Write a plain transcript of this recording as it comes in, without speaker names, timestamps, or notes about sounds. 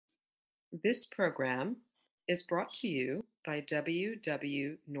This program is brought to you by W.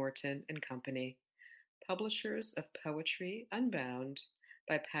 W. Norton and Company, publishers of Poetry Unbound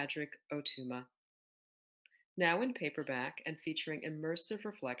by Padraig Ó Tuama. Now in paperback and featuring immersive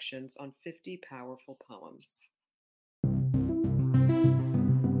reflections on 50 powerful poems.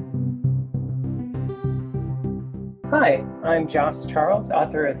 Hi, I'm Joss Charles,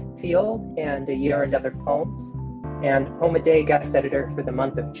 author of Field and A Year and Other Poems, and Poem a Day guest editor for the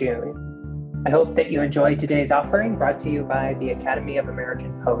month of June. I hope that you enjoyed today's offering brought to you by the Academy of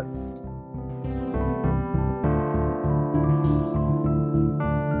American Poets.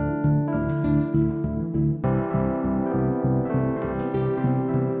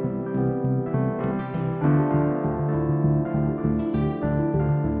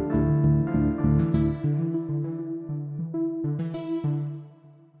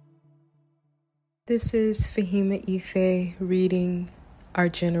 This is Fahima Ife reading Our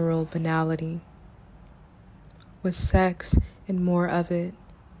General Banality. With sex and more of it,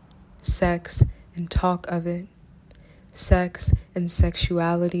 sex and talk of it, sex and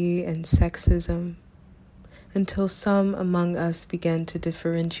sexuality and sexism, until some among us began to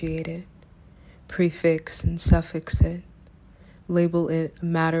differentiate it, prefix and suffix it, label it a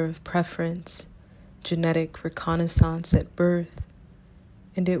matter of preference, genetic reconnaissance at birth,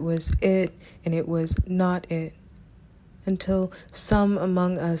 and it was it and it was not it, until some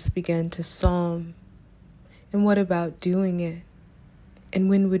among us began to psalm. And what about doing it? And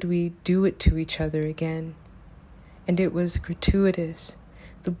when would we do it to each other again? And it was gratuitous,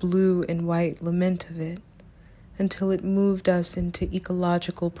 the blue and white lament of it, until it moved us into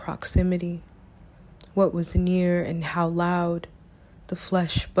ecological proximity. What was near and how loud, the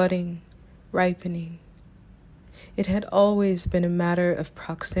flesh budding, ripening. It had always been a matter of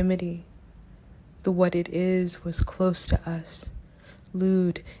proximity. The what it is was close to us,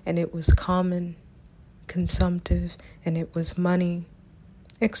 lewd and it was common, consumptive and it was money,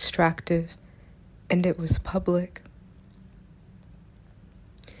 extractive and it was public.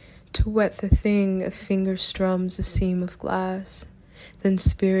 To wet the thing, a finger strums a seam of glass, then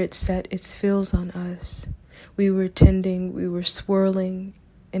spirit set its fills on us. We were tending, we were swirling,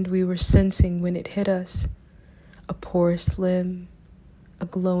 and we were sensing when it hit us. A porous limb, a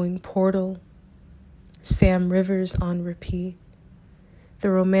glowing portal, Sam Rivers on repeat.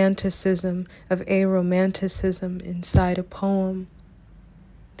 The romanticism of aromanticism inside a poem,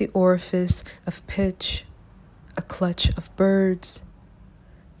 the orifice of pitch, a clutch of birds.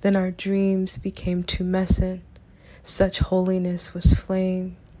 Then our dreams became tumescent, such holiness was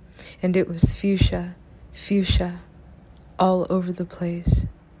flame, and it was fuchsia, fuchsia, all over the place.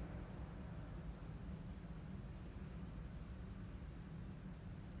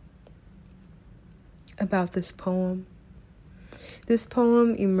 About this poem. This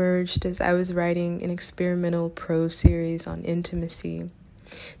poem emerged as I was writing an experimental prose series on intimacy.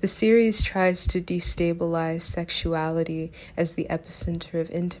 The series tries to destabilize sexuality as the epicenter of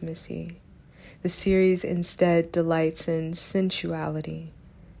intimacy. The series instead delights in sensuality,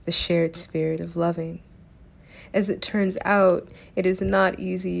 the shared spirit of loving. As it turns out, it is not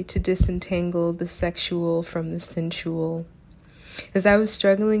easy to disentangle the sexual from the sensual. As I was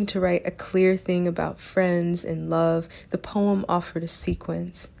struggling to write a clear thing about friends and love, the poem offered a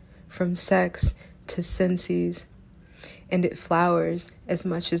sequence, from sex to senses, and it flowers as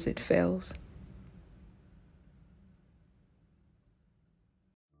much as it fails.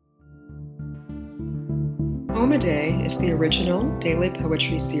 Poem a Day is the original daily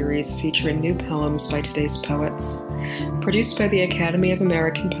poetry series featuring new poems by today's poets. Produced by the Academy of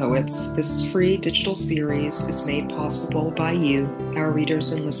American Poets, this free digital series is made possible by you, our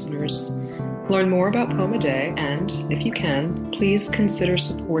readers and listeners. Learn more about Poem a Day and, if you can, please consider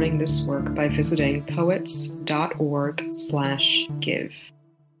supporting this work by visiting poets.org/give.